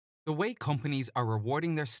The way companies are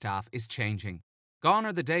rewarding their staff is changing. Gone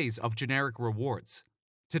are the days of generic rewards.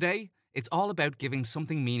 Today, it's all about giving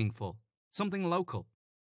something meaningful, something local.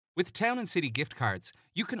 With Town and City gift cards,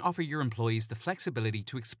 you can offer your employees the flexibility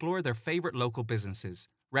to explore their favourite local businesses,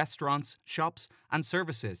 restaurants, shops, and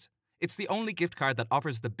services. It's the only gift card that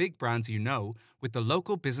offers the big brands you know with the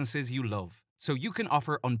local businesses you love, so you can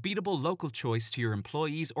offer unbeatable local choice to your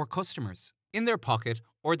employees or customers, in their pocket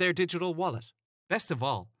or their digital wallet. Best of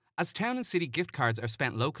all, as Town and City gift cards are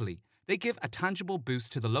spent locally, they give a tangible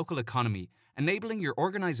boost to the local economy, enabling your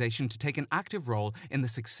organisation to take an active role in the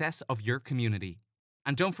success of your community.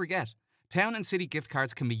 And don't forget, Town and City gift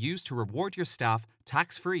cards can be used to reward your staff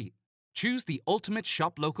tax-free. Choose the ultimate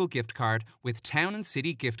shop local gift card with Town and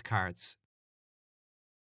City gift cards.